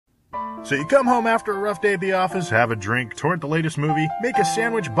So you come home after a rough day at the office, have a drink, torrent the latest movie, make a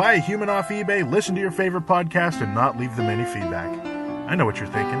sandwich, buy a human off eBay, listen to your favorite podcast, and not leave them any feedback. I know what you're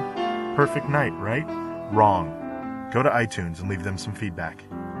thinking. Perfect night, right? Wrong. Go to iTunes and leave them some feedback.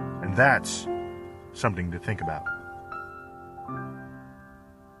 And that's something to think about.